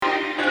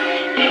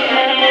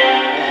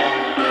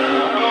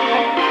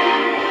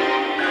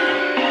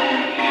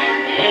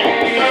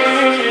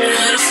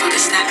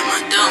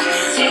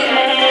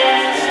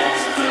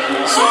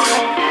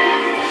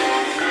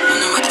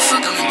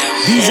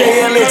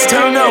JL, let's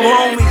turn up,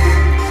 homie.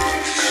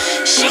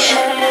 Shit,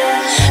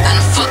 I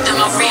done fucked up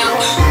my real.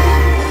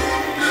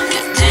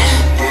 Goddamn,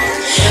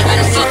 I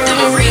done fucked up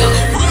my real.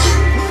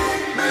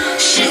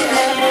 Shit,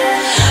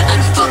 I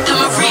done fucked up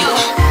my real.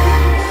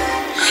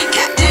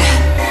 Goddamn,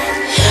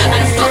 I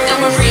done fucked up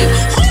my real.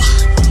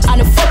 I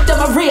done fucked up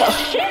my real.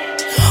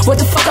 What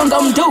the fuck I'm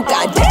gon' do,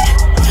 goddamn?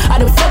 I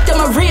done fucked up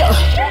my real.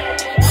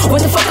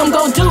 What the fuck I'm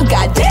gon' do,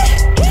 goddamn?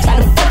 I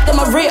done fucked up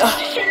my real.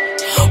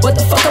 What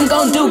the fuck I'm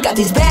gon' do? Got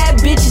these bad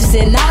bitches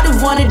and all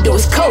they wanna do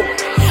is coke.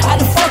 I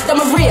done fucked up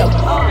my real.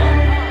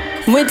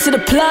 Went to the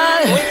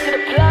plug,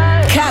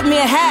 caught me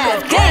a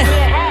half,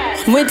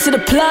 damn. Went to the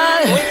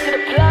plug,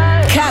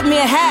 caught me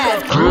a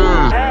half.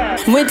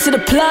 Went to the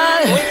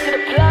plug,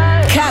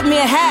 caught me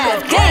a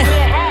half,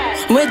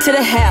 damn. Went to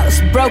the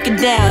house, broke it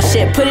down,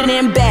 shit, put it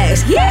in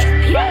bags, yeah.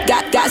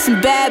 Got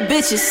some bad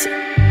bitches.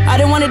 All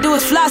they wanna do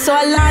is fly, so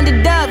I lined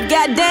it up,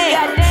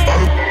 goddamn.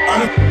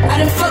 I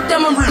done fucked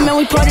up my real. Man,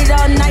 we partied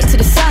all night till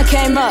the sun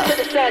came up.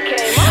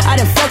 I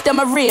done fucked up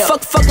my real.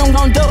 Fuck I'm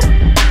gon' do.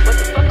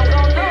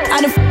 I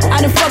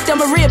done fucked up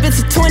my real.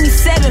 Bitch to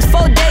 27,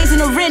 4 days in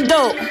the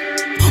rendo.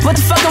 What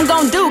the fuck I'm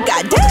gon' do?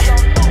 Goddamn.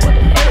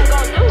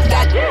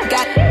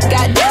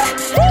 Goddamn.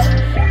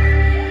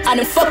 I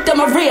done fucked up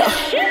my real.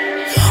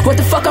 What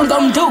the fuck I'm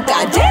gon' do?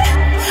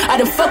 Goddamn. I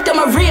done fucked up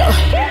my real.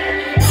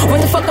 What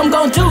the fuck I'm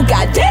gon' do?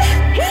 Goddamn.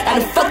 I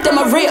done fucked up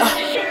my real.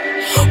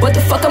 What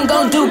the fuck I'm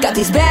gon' do? Got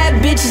these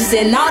bad bitches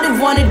and all they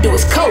wanna do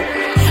is coke.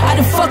 I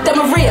done fucked up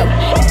my real.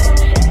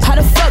 How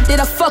the fuck did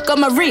I fuck up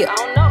my real?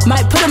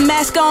 Might put a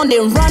mask on,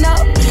 then run up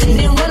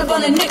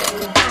on a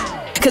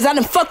nigga. Cause I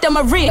done fucked up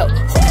my real.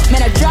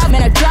 Man, I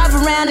drive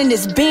around in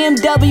this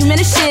BMW. Man,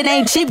 this shit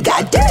ain't cheap,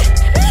 goddamn.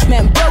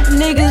 Man, broke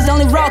niggas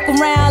only rock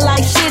around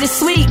like shit is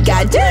sweet,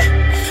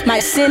 goddamn.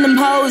 Might send them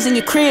hoes in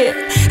your crib,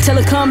 tell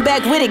them come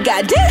back with it,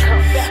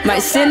 goddamn.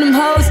 Might send them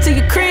hoes to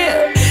your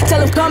crib, tell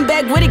them come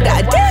back with it,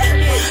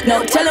 goddamn.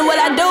 No telling what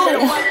I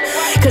do,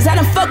 cause I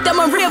done fucked up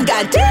my real,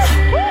 goddamn.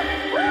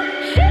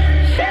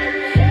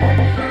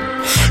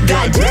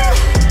 Goddamn,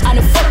 I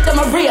done fucked up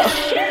my real.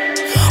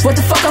 What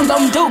the fuck I'm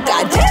gon' do,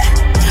 goddamn?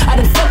 I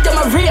done fucked up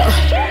my real.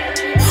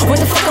 What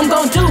the fuck I'm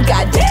gon' do,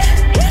 goddamn?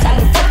 I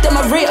done fucked up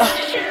my real.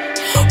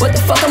 What the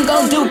fuck I'm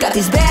gon' do? Got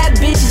these bad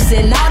bitches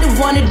and all they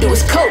wanna do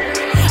is coke.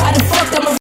 I done fucked up my